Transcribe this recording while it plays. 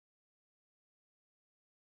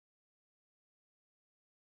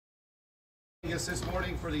us this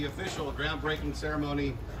morning for the official groundbreaking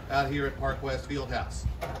ceremony out here at Park West Fieldhouse.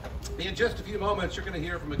 In just a few moments, you're going to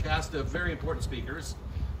hear from a cast of very important speakers,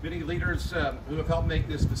 many leaders who have helped make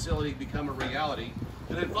this facility become a reality.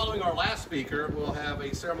 And then following our last speaker, we'll have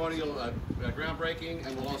a ceremonial groundbreaking,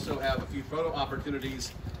 and we'll also have a few photo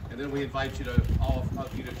opportunities. And then we invite you to, all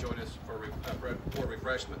of you to join us for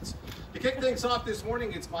refreshments. To kick things off this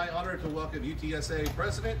morning, it's my honor to welcome UTSA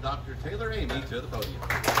President Dr. Taylor Amy to the podium.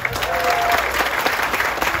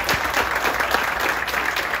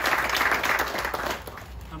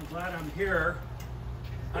 I'm glad I'm here.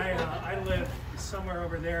 I live somewhere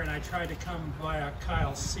over there, and I tried to come via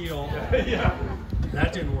Kyle Seal. Yeah.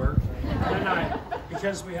 That didn't work. And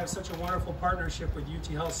because we have such a wonderful partnership with UT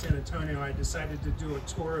Health San Antonio, I decided to do a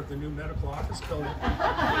tour of the new medical office building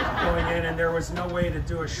going in, and there was no way to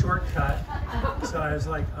do a shortcut. So I was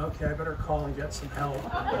like, okay, I better call and get some help.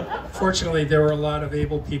 Fortunately, there were a lot of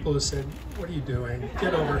able people who said, what are you doing?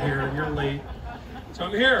 Get over here, you're late. So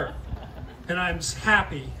I'm here, and I'm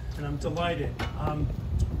happy, and I'm delighted.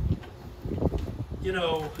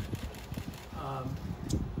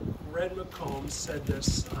 Red McComb said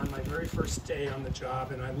this on my very first day on the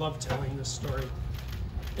job, and I love telling this story,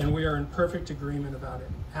 and we are in perfect agreement about it.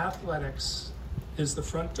 Athletics is the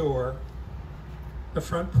front door, the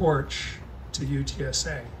front porch to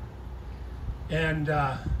UTSA. And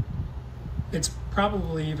it's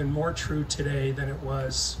probably even more true today than it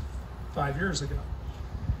was 5 years ago.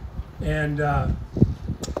 And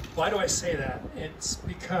why do I say that? It's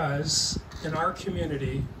because in our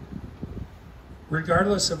community,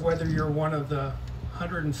 regardless of whether you're one of the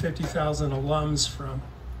 150,000 alums from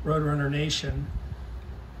Roadrunner Nation,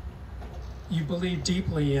 you believe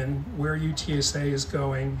deeply in where UTSA is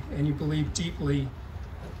going, and you believe deeply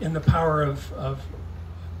in the power of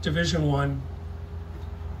Division I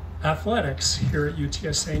athletics here at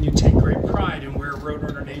UTSA, and you take great pride in where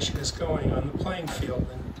Roadrunner Nation is going on the playing field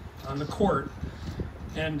and on the court.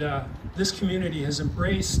 And this community has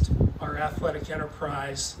embraced our athletic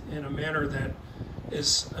enterprise in a manner that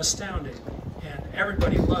is astounding, and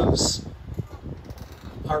everybody loves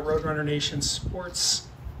our Roadrunner Nation sports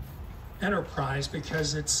enterprise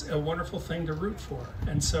because it's a wonderful thing to root for.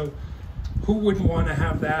 And so who wouldn't want to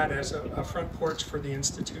have that as a front porch for the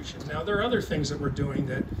institution? Now, there are other things that we're doing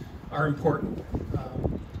that are important,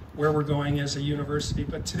 where we're going as a university,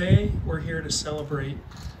 but today we're here to celebrate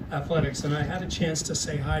athletics. And I had a chance to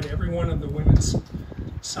say hi to every one of the women's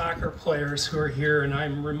soccer players who are here, and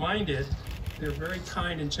I'm reminded they're very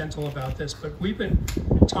kind and gentle about this, but we've been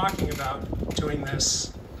talking about doing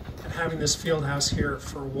this and having this field house here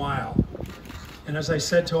for a while. And as I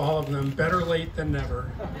said to all of them, better late than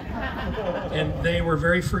never. And they were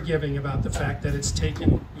very forgiving about the fact that it's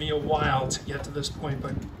taken me a while to get to this point,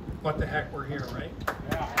 but what the heck, we're here, right?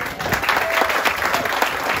 Yeah.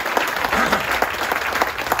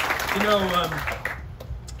 You know,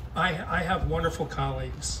 I have wonderful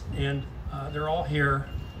colleagues, and they're all here.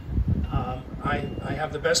 I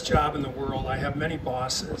have the best job in the world. I have many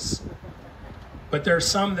bosses, but there are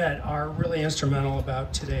some that are really instrumental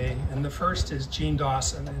about today. And the first is Gene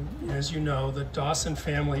Dawson. And as you know, the Dawson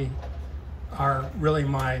family are really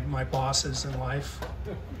my bosses in life,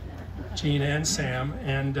 Gene and Sam.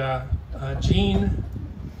 And Gene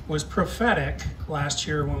was prophetic last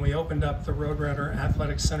year when we opened up the Roadrunner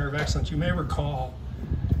Athletic Center of Excellence. You may recall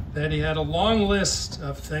that he had a long list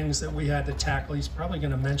of things that we had to tackle. He's probably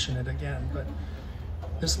going to mention it again, but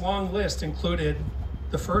this long list included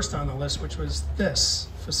the first on the list, which was this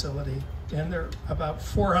facility, and there are about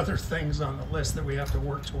 4 other things on the list that we have to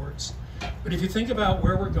work towards. But if you think about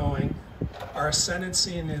where we're going, our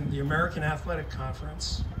ascendancy in the American Athletic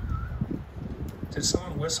Conference. Did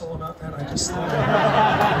someone whistle about that? I just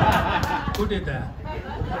thought. Who did that?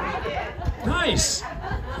 Nice.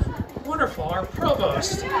 Wonderful, our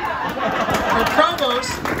provost. Our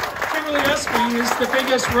provost, Kimberly Espy, is the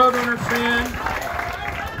biggest Roadrunner fan.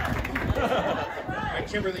 All right,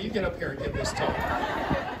 Kimberly, you get up here and give this talk.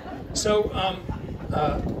 So,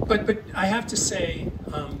 but I have to say,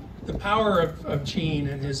 the power of Gene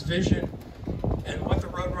and his vision and what the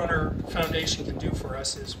Roadrunner Foundation can do for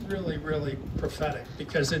us is really, really prophetic,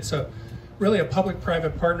 because it's really a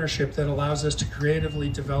public-private partnership that allows us to creatively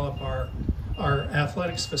develop our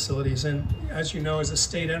athletics facilities. And as you know, as a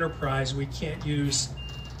state enterprise, we can't use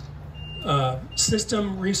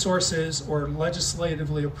system resources or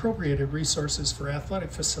legislatively appropriated resources for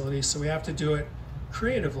athletic facilities, so we have to do it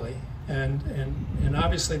creatively. And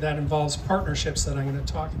obviously that involves partnerships that I'm going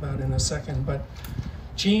to talk about in a second. But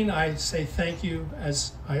Gene, I say thank you,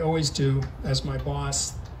 as I always do, as my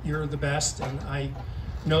boss. You're the best, and I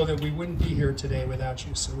know that we wouldn't be here today without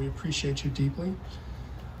you, so we appreciate you deeply.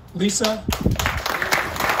 Lisa,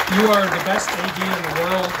 you are the best AD in the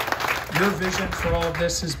world. Your vision for all of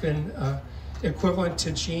this has been equivalent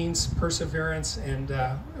to Jean's perseverance, and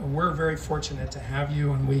we're very fortunate to have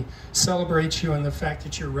you, and we celebrate you, and the fact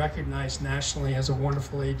that you're recognized nationally as a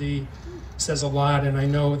wonderful AD says a lot. And I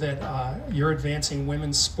know that you're advancing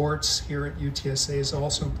women's sports here at UTSA is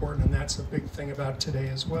also important, and that's a big thing about today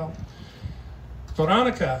as well.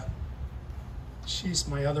 Veronica, she's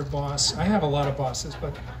my other boss. I have a lot of bosses,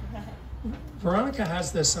 but Veronica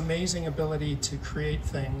has this amazing ability to create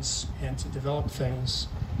things and to develop things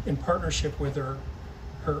in partnership with her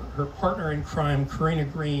partner in crime, Karina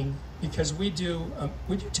Green, because would you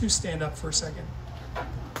two stand up for a second?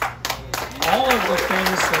 All of the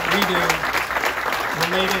things that we do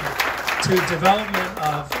related to development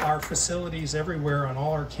of our facilities everywhere on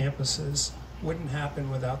all our campuses wouldn't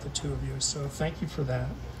happen without the two of you, so thank you for that.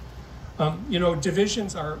 You know,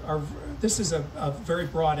 divisions this is a very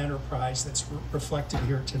broad enterprise that's reflected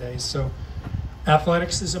here today. So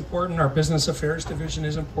athletics is important, our business affairs division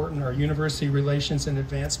is important, our university relations and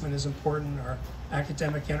advancement is important, our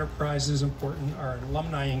academic enterprise is important, our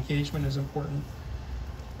alumni engagement is important.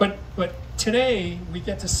 But today we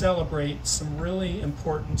get to celebrate some really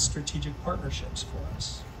important strategic partnerships for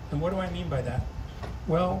us. And what do I mean by that?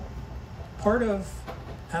 Well, part of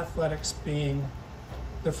athletics being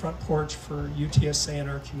the front porch for UTSA and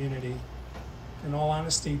our community. In all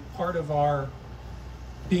honesty, part of our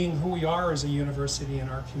being who we are as a university in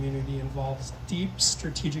our community involves deep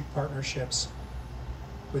strategic partnerships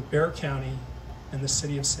with Bexar County and the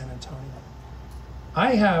city of San Antonio.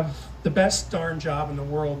 I have the best darn job in the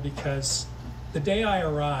world because the day I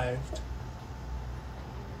arrived,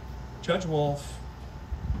 Judge Wolf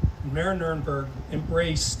and Mayor Nurnberg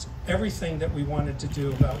embraced everything that we wanted to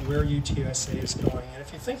do about where UTSA is going. And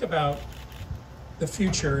if you think about the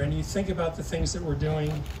future and you think about the things that we're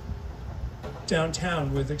doing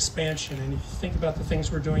downtown with expansion, and if you think about the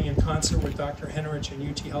things we're doing in concert with Dr. Henrich and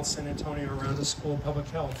UT Health San Antonio around the School of Public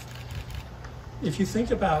Health, if you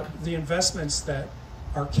think about the investments that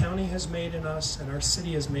our county has made in us and our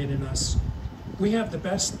city has made in us, we have the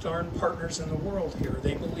best darn partners in the world here.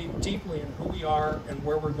 They believe deeply in who we are and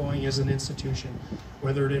where we're going as an institution,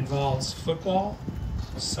 whether it involves football,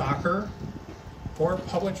 soccer, or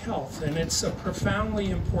public health. And it's a profoundly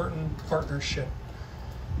important partnership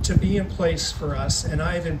to be in place for us. And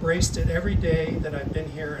I've embraced it every day that I've been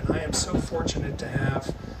here. And I am so fortunate to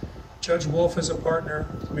have Judge Wolf as a partner,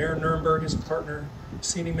 Mayor Nurnberg as a partner,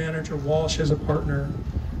 City Manager Walsh as a partner,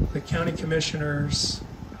 the county commissioners,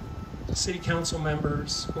 city council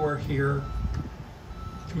members who are here,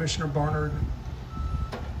 Commissioner Barnard,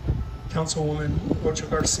 Councilwoman Ocho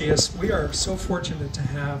Garcia. We are so fortunate to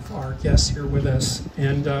have our guests here with us,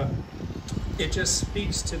 and it just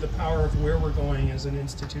speaks to the power of where we're going as an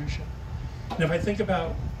institution. And if I think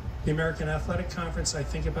about the American Athletic Conference, I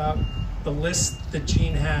think about the list that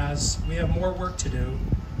Jean has. We have more work to do,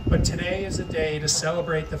 but today is a day to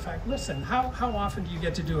celebrate the fact, listen, how often do you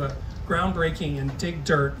get to do a groundbreaking and dig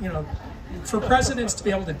dirt? You know, for presidents to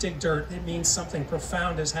be able to dig dirt, it means something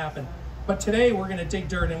profound has happened. But today we're going to dig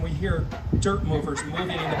dirt, and we hear dirt movers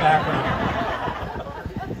moving in the background.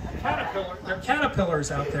 There are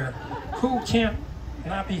caterpillars out there. Who can't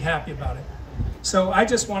not be happy about it? So I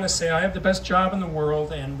just want to say I have the best job in the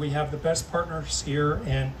world, and we have the best partners here,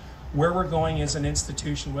 and where we're going as an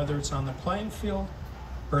institution, whether it's on the playing field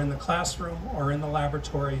or in the classroom or in the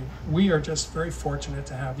laboratory, we are just very fortunate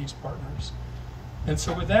to have these partners. And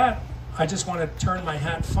so with that, I just want to turn my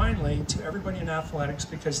hat finally to everybody in athletics,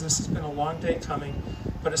 because this has been a long day coming,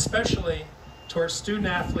 but especially to our student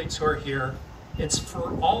athletes who are here. It's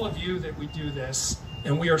for all of you that we do this,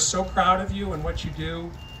 and we are so proud of you and what you do.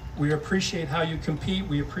 We appreciate how you compete.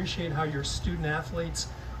 We appreciate how you're student athletes.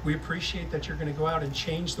 We appreciate that you're going to go out and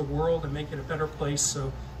change the world and make it a better place.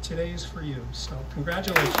 So today is for you. So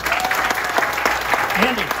congratulations.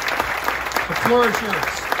 Andy, the floor is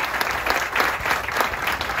yours.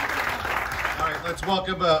 All right, let's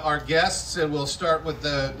welcome our guests, and we'll start with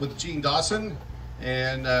Jean Dawson.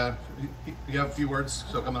 And you have a few words,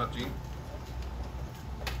 so come on up, Jean.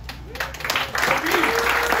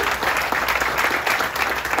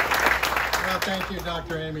 Thank you,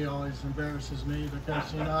 Dr. Amy. Always embarrasses me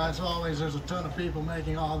because, you know, as always, there's a ton of people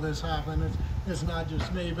making all this happen. It's not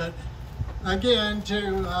just me. But again,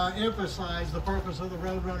 to emphasize, the purpose of the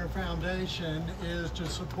Roadrunner Foundation is to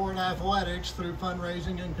support athletics through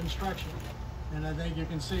fundraising and construction. And I think you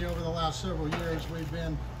can see over the last several years we've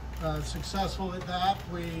been successful at that.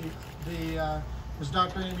 As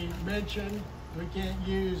Dr. Amy mentioned, we can't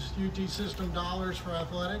use UT system dollars for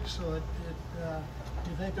athletics, so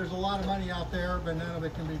you think there's a lot of money out there, but none of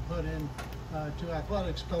it can be put in to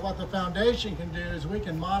athletics. But what the foundation can do is we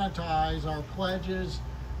can monetize our pledges,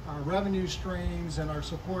 our revenue streams, and our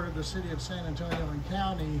support of the city of San Antonio and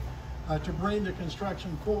county to bring the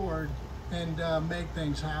construction forward and make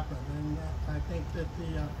things happen. And I think that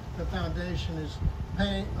the foundation is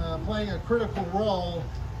playing a critical role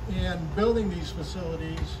in building these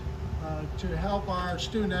facilities to help our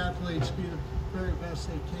student athletes be the very best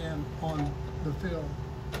they can on the field.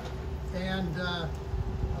 And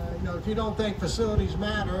you know, if you don't think facilities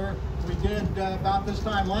matter, we did about this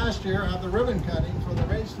time last year have the ribbon cutting for the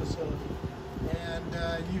race facility. And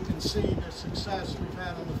you can see the success we've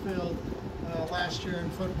had on the field last year in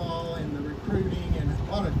football and the recruiting and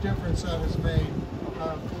what a difference that has made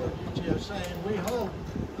for UTSA. And we hope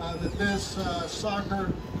that this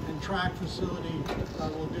soccer and track facility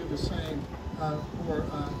will do the same for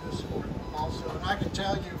this sport also. And I can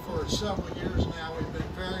tell you for several years now we've been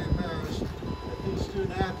very embarrassed that these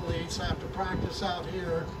student athletes have to practice out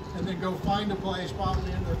here and then go find a place,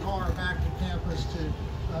 probably in their car, back to campus to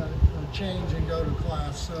change and go to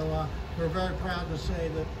class. So we're very proud to say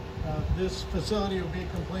that this facility will be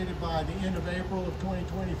completed by the end of April of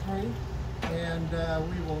 2023, and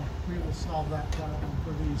we will solve that problem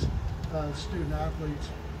for these student athletes.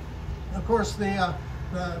 Of course, the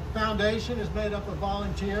foundation is made up of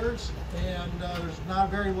volunteers, and there's not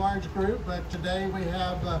a very large group, but today we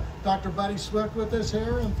have Dr. Buddy Swift with us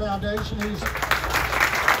here in the foundation.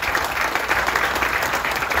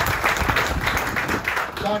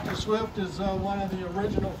 Dr. Swift is one of the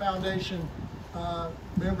original foundation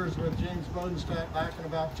members with James Bodenstadt back in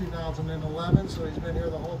about 2011, so he's been here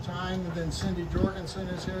the whole time. And then Cindy Jorgensen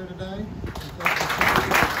is here today.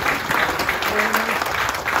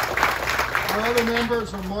 Our other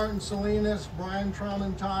members are Martin Salinas, Brian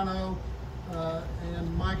Tramontano,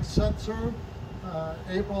 and Mike Setzer,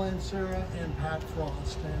 April Insura, and Pat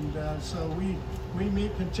Frost. And so we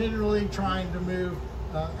meet continually trying to move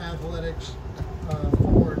athletics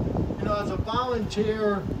forward. You know, as a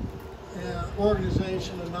volunteer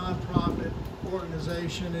organization, a nonprofit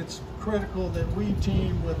organization, it's critical that we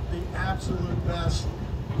team with the absolute best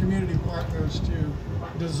community partners to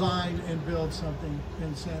design and build something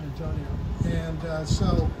in San Antonio. And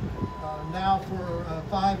so now for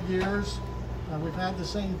 5 years, we've had the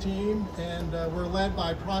same team, and we're led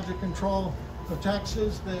by Project Control of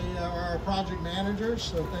Texas. They are our project managers,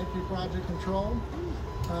 so thank you, Project Control.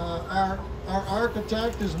 Our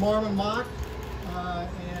architect is Marvin Mock,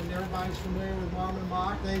 and everybody's familiar with Marvin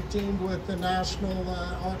Mock. They've teamed with the national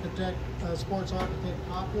architect, sports architect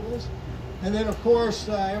Populous. And then, of course,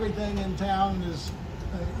 everything in town is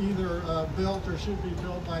either built or should be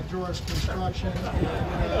built by George Construction. And,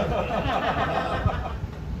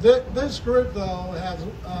 this group, though, has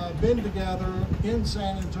been together in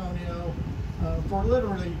San Antonio for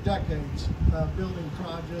literally decades, building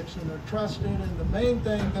projects, and they're trusted. And the main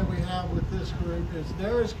thing that we have with this group is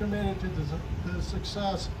they're as committed to the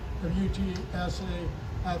success of UTSA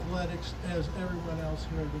athletics as everyone else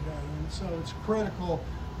here today. And so it's critical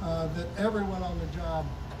that everyone on the job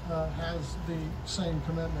has the same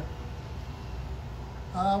commitment.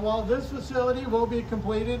 Well, this facility will be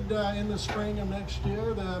completed in the spring of next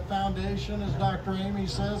year. The foundation, as Dr. Amy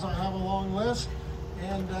says, I have a long list,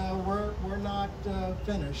 and we're not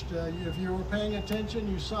finished. If you were paying attention,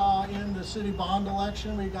 you saw in the city bond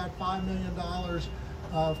election we got $5 million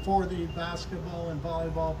for the basketball and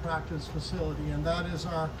volleyball practice facility, and that is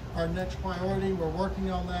our next priority. We're working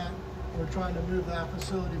on that. We're trying to move that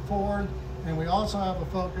facility forward, and we also have a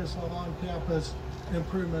focus on on-campus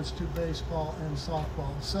improvements to baseball and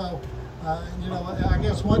softball. So, you know, I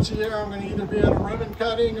guess once a year I'm going to either be at a ribbon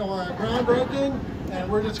cutting or a groundbreaking,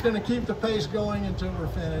 and we're just going to keep the pace going until we're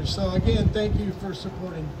finished. So again, thank you for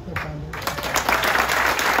supporting the foundation.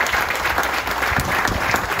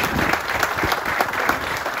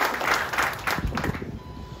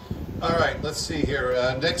 All right, let's see here.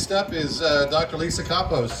 Next up is Dr. Lisa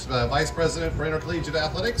Campos, Vice President for Intercollegiate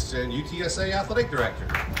Athletics and UTSA Athletic Director.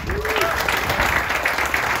 I'm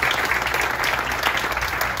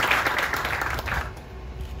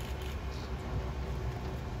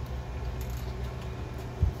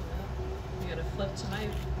going to flip to my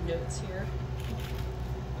notes here.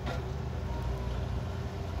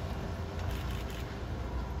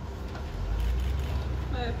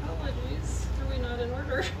 My apologies. Are we not in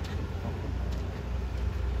order?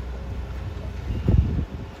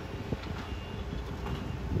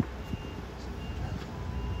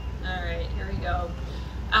 All right, here we go.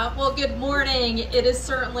 We'll good morning. It is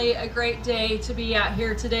certainly a great day to be out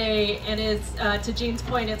here today, and it's to Jean's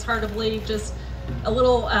point, it's hard to believe just a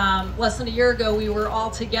little less than a year ago we were all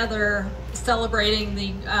together celebrating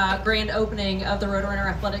the grand opening of the Roadrunner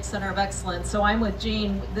Athletic Center of Excellence. So I'm with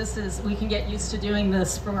Jean. We can get used to doing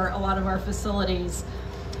this for a lot of our facilities.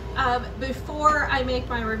 Before I make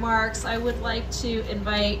my remarks, I would like to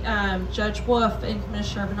invite Judge Wolf and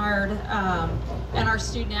Commissioner Bernard and our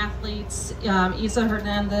student athletes, Isa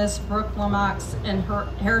Hernandez, Brooke Lomax, and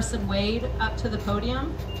Harrison Wade up to the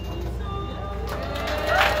podium.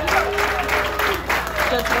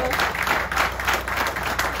 Judge Wolf.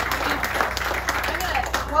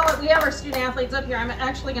 Well, we have our student athletes up here. I'm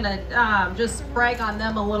actually going to just brag on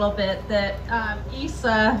them a little bit that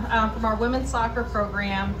Isa from our women's soccer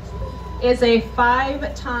program is a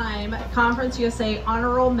 5-time Conference USA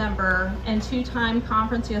Honor Roll member and 2-time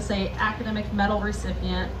Conference USA Academic Medal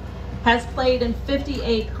recipient, has played in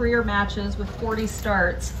 58 career matches with 40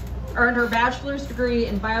 starts, earned her bachelor's degree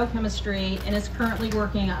in biochemistry, and is currently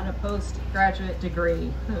working on a postgraduate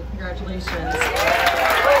degree. So congratulations.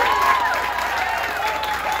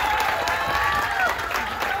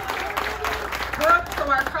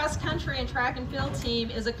 Our cross-country and track and field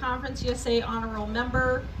team is a Conference USA Honor Roll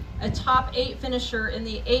member, a top 8 finisher in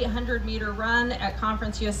the 800-meter run at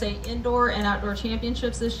Conference USA Indoor and Outdoor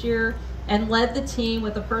Championships this year, and led the team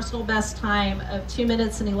with a personal best time of 2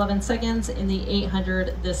 minutes and 11 seconds in the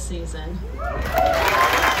 800 this season.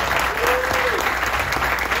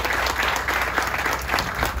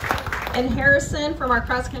 And Harrison from our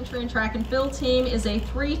cross-country and track and field team is a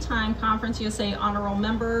 3-time Conference USA Honor Roll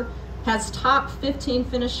member, has top 15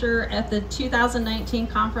 finisher at the 2019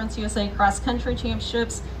 Conference USA Cross Country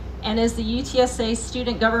Championships, and is the UTSA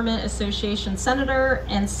Student Government Association Senator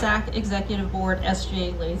and SAC Executive Board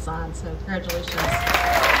SGA Liaison. So congratulations.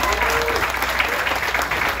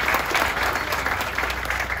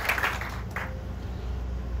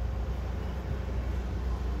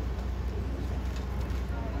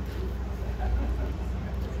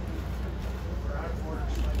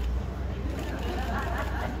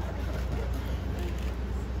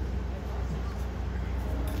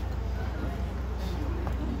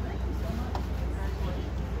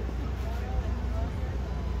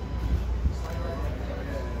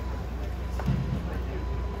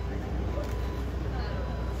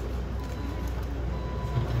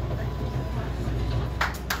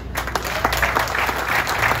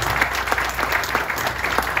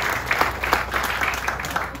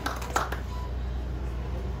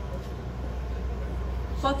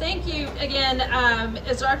 Well, thank you again.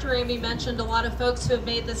 As Dr. Amy mentioned, a lot of folks who have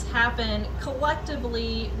made this happen.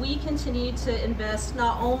 Collectively, we continue to invest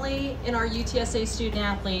not only in our UTSA student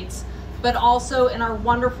athletes, but also in our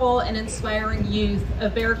wonderful and inspiring youth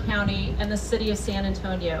of Bexar County and the city of San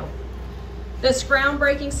Antonio. This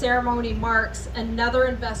groundbreaking ceremony marks another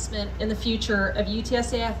investment in the future of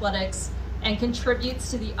UTSA athletics and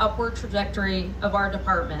contributes to the upward trajectory of our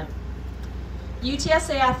department.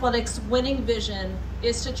 UTSA Athletics' winning vision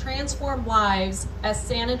is to transform lives as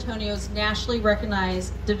San Antonio's nationally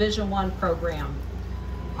recognized Division I program.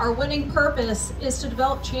 Our winning purpose is to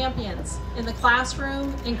develop champions in the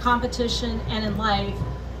classroom, in competition, and in life,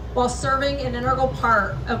 while serving an integral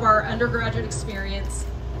part of our undergraduate experience,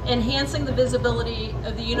 enhancing the visibility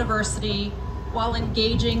of the university while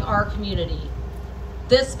engaging our community.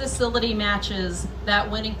 This facility matches that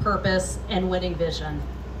winning purpose and winning vision.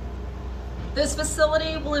 This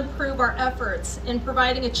facility will improve our efforts in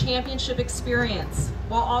providing a championship experience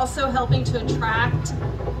while also helping to attract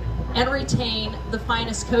and retain the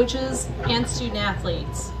finest coaches and student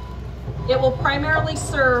athletes. It will primarily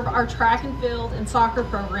serve our track and field and soccer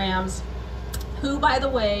programs, who, by the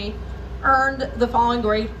way, earned the following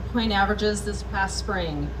grade point averages this past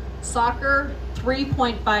spring. Soccer,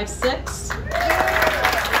 3.56.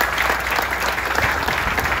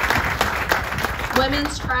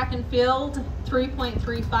 Women's track and field,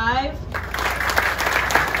 3.35.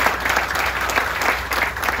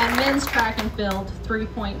 And men's track and field,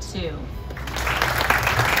 3.2.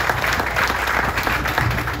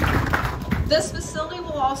 This facility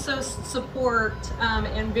will also support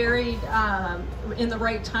and very in the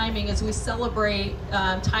right timing as we celebrate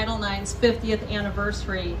Title IX's 50th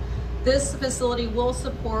anniversary. This facility will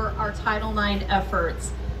support our Title IX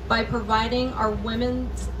efforts by providing our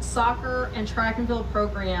women's soccer and track and field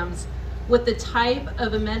programs with the type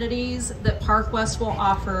of amenities that Park West will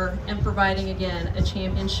offer, and providing, again, a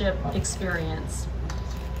championship experience.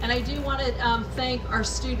 And I do want to thank our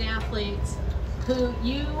student athletes who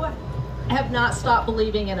you have not stopped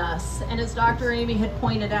believing in us. And as Dr. Amy had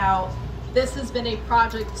pointed out, This has been a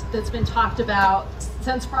project that's been talked about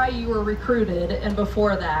since probably you were recruited and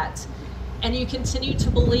before that. And you continue to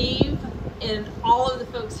believe in all of the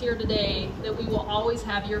folks here today that we will always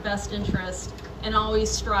have your best interest and always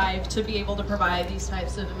strive to be able to provide these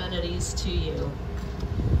types of amenities to you.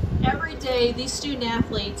 Every day, these student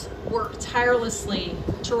athletes work tirelessly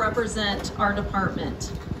to represent our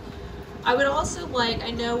department. I would also like,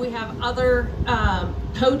 I know we have other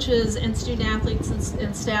coaches and student athletes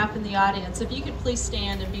and staff in the audience. If you could please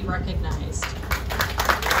stand and be recognized.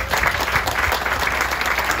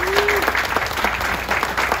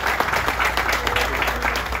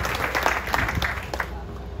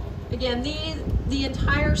 Again, the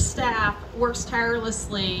entire staff works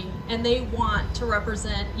tirelessly and they want to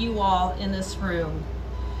represent you all in this room.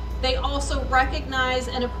 They also recognize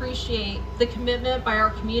and appreciate the commitment by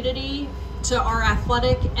our community to our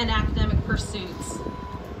athletic and academic pursuits.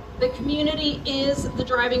 The community is the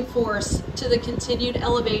driving force to the continued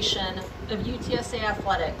elevation of UTSA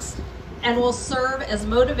athletics and will serve as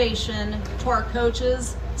motivation to our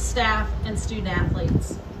coaches, staff, and student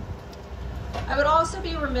athletes. I would also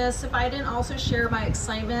be remiss if I didn't also share my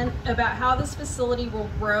excitement about how this facility will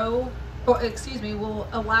will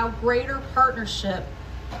allow greater partnership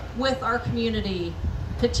with our community,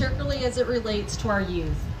 particularly as it relates to our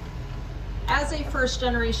youth. As a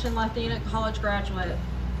first-generation Latina college graduate,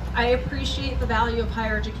 I appreciate the value of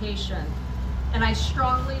higher education, and I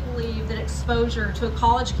strongly believe that exposure to a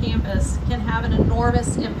college campus can have an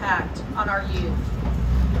enormous impact on our youth.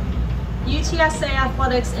 UTSA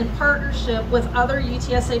Athletics, in partnership with other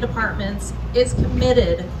UTSA departments, is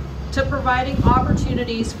committed to providing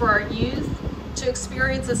opportunities for our youth to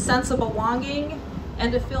experience a sense of belonging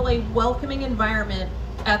and to feel a welcoming environment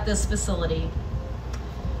at this facility.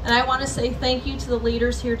 And I want to say thank you to the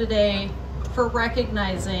leaders here today for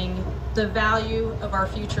recognizing the value of our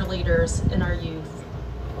future leaders in our youth.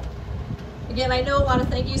 Again, I know a lot of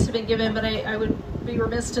thank yous have been given, but I would be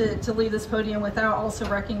remiss to leave this podium without also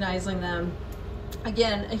recognizing them.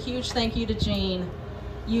 Again, a huge thank you to Jean.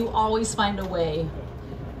 You always find a way.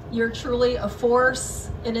 You're truly a force,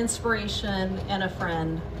 an inspiration, and a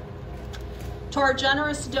friend. To our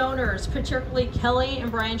generous donors, particularly Kelly and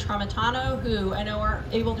Brian Tramontano, who I know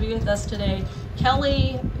aren't able to be with us today.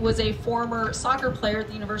 Kelly was a former soccer player at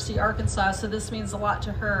the University of Arkansas, so this means a lot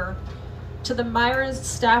to her. To the Myers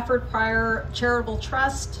Stafford Pryor Charitable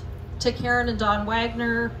Trust, to Karen and Don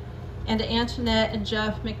Wagner, and to Antoinette and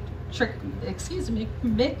Jeff McKittrick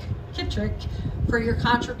for your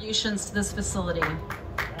contributions to this facility.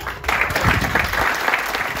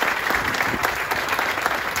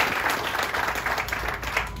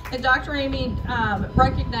 And Dr. Amy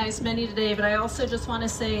recognized many today, but I also just want to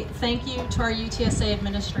say thank you to our UTSA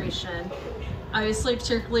administration. Obviously,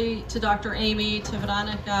 particularly to Dr. Amy, to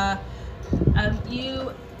Veronica.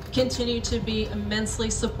 You continue to be immensely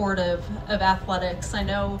supportive of athletics. I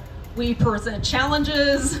know we present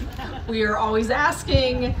challenges, we are always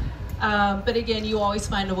asking, but again, you always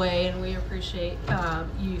find a way, and we appreciate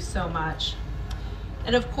you so much.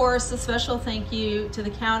 And of course, a special thank you to the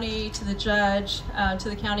county, to the judge, to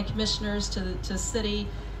the county commissioners, to the city,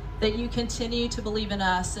 that you continue to believe in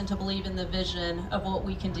us and to believe in the vision of what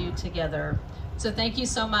we can do together. So thank you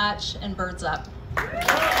so much, and birds up.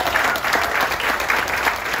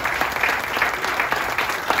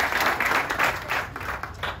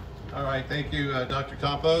 All right, thank you, Dr.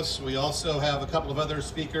 Campos. We also have a couple of other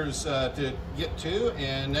speakers to get to,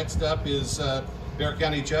 and next up is Bexar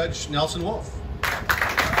County Judge Nelson Wolf.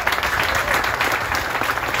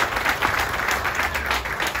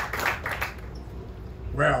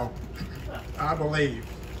 Well, I believe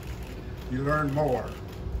you learn more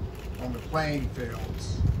on the playing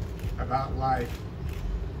fields about life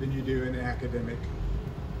than you do in the academic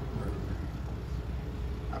room.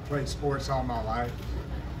 I played sports all my life.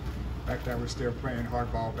 In fact, I was still playing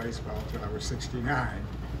hardball baseball until I was 69.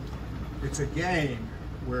 It's a game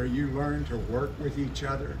where you learn to work with each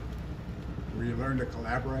other, where you learn to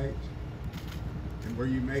collaborate, and where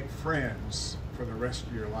you make friends for the rest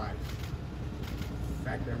of your life. In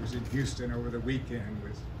fact, I was in Houston over the weekend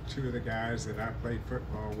with two of the guys that I played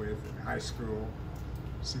football with in high school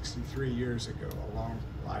 63 years ago, a long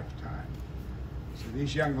lifetime. So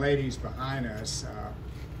these young ladies behind us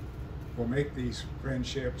will make these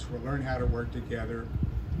friendships, will learn how to work together,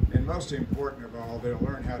 and most important of all, they'll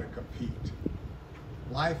learn how to compete.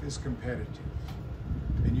 Life is competitive,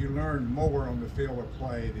 and you learn more on the field of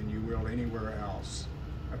play than you will anywhere else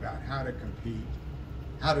about how to compete,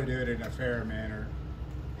 how to do it in a fair manner,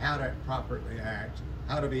 how to properly act,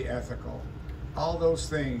 how to be ethical. All those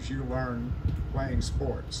things you learn playing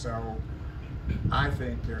sports. So I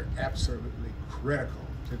think they're absolutely critical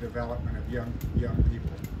to development of young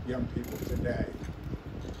people today.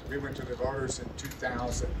 We went to the voters in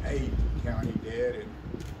 2008, the county did, and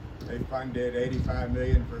they funded $85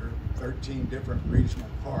 million for 13 different regional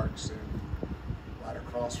parks. And right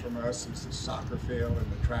across from us is the soccer field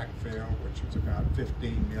and the track field, which was about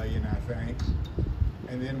 $15 million, I think.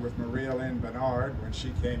 And then with Maria Lynn Bernard, when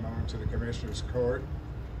she came on to the Commissioner's Court,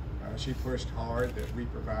 she pushed hard that we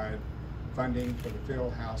provide funding for the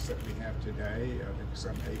field house that we have today, I think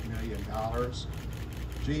some $8 million.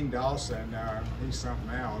 Gene Dawson, he's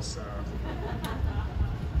something else.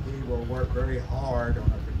 He will work very hard on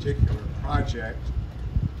a particular project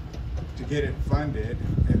to get it funded,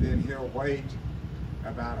 and then he'll wait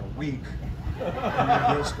about a week, and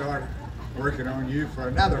then he'll start working on you for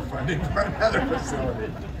another funding for another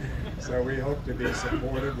facility. So we hope to be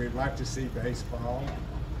supported. We'd like to see baseball,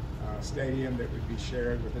 stadium that would be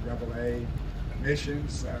shared with the AA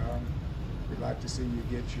missions. We'd like to see you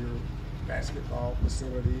get your basketball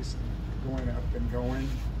facilities going up and going.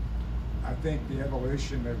 I think the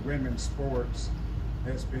evolution of women's sports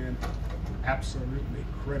has been absolutely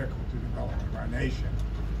critical to the development of our nation.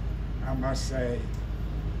 I must say,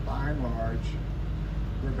 by and large,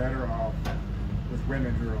 we're better off with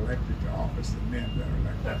women who are elected to office than men that are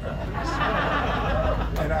elected to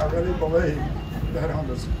office. And I really believe that on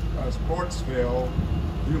the sports field,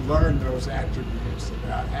 you learn those attributes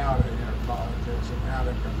about how to enter politics and how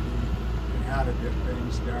to compete and how to get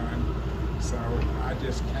things done. So I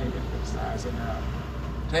just can't emphasize enough.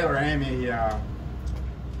 Taylor Amy,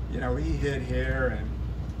 you know, he hit here and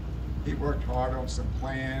he worked hard on some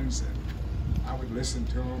plans, and I would listen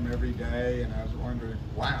to him every day, and I was wondering,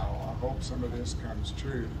 wow, I hope some of this comes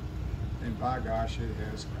true. And by gosh, it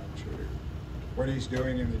has come true. What he's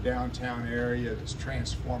doing in the downtown area, this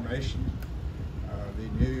transformation, the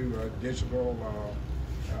new digital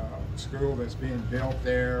school that's being built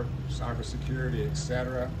there, cybersecurity,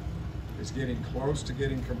 etc., is getting close to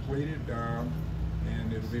getting completed,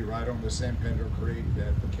 and it'll be right on the San Pedro Creek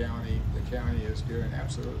that the county is doing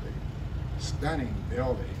absolutely stunning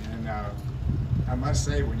building. And I must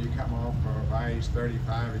say, when you come off of I-East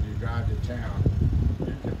 35 and you drive to town,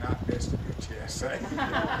 you cannot miss the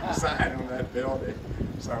UTSA sign on that building.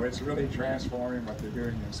 So it's really transforming what they're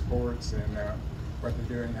doing in sports and what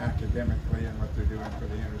they're doing academically and what they're doing for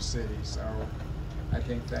the inner city. So I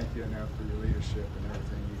can't thank you enough for your leadership and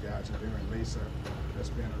everything you guys are doing. Lisa has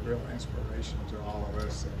been a real inspiration to all of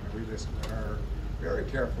us, and we listen to her very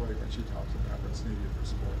carefully when she talks about what's needed for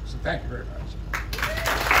sports. So thank you very much.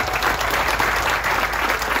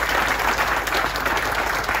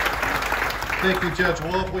 Thank you, Judge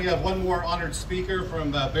Wolf. We have one more honored speaker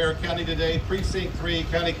from Bexar County today, Precinct 3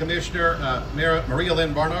 County Commissioner Maria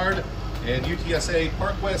Lynn Barnard, and UTSA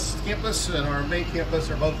Park West campus and our main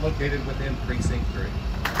campus are both located within Precinct 3.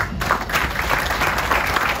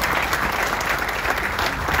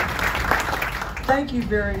 Thank you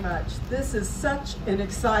very much. This is such an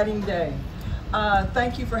exciting day.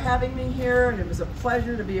 Thank you for having me here, and it was a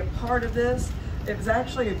pleasure to be a part of this. It was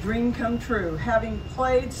actually a dream come true. Having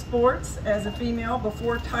played sports as a female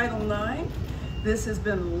before Title IX, this has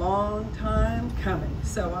been a long time coming.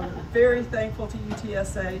 So I'm very thankful to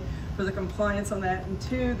UTSA for the compliance on that, and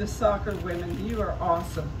to the soccer women, you are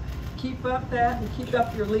awesome. Keep up that, and keep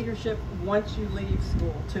up your leadership once you leave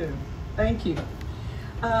school too. Thank you.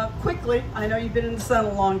 Quickly, I know you've been in the sun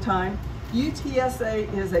a long time.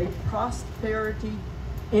 UTSA is a prosperity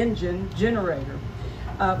engine generator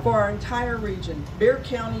for our entire region. Bexar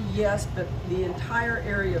County, yes, but the entire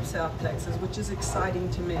area of South Texas, which is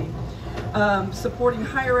exciting to me. Supporting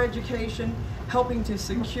higher education, helping to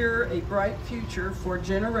secure a bright future for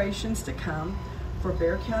generations to come for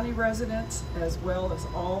Bexar County residents, as well as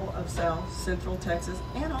all of South Central Texas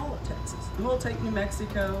and all of Texas. And we'll take New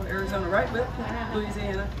Mexico, Arizona, right, but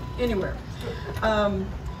Louisiana, anywhere.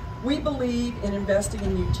 We believe in investing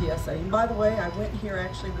in UTSA. And by the way, I went here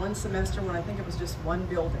actually one semester when I think it was just one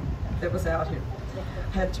building that was out here.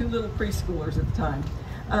 Had 2 little preschoolers at the time.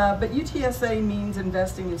 But UTSA means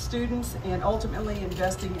investing in students and ultimately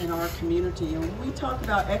investing in our community. And when we talk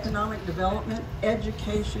about economic development,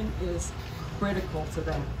 education is critical to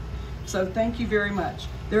that. So thank you very much.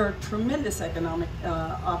 There are tremendous economic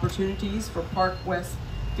opportunities for Park West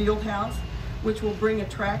Fieldhouse, which will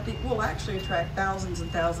will actually attract thousands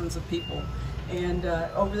and thousands of people. And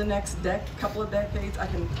over the next couple of decades,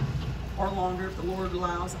 or longer if the Lord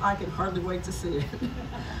allows, I can hardly wait to see it.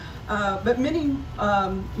 But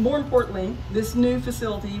more importantly, this new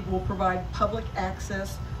facility will provide public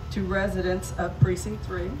access to residents of Precinct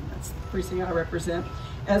 3, that's the precinct I represent,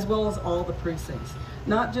 as well as all the precincts.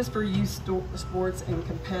 Not just for youth sports and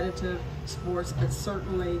competitive sports, but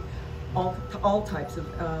certainly all types of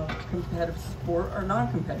competitive sport or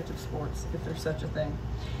non-competitive sports, if there's such a thing.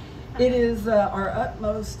 It is our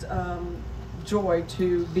utmost joy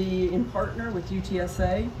to be in partner with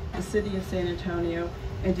UTSA, the City of San Antonio,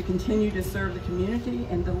 and to continue to serve the community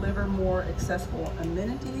and deliver more accessible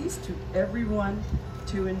amenities to everyone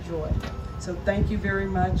to enjoy. So thank you very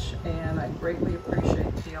much, and I greatly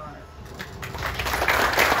appreciate the honor.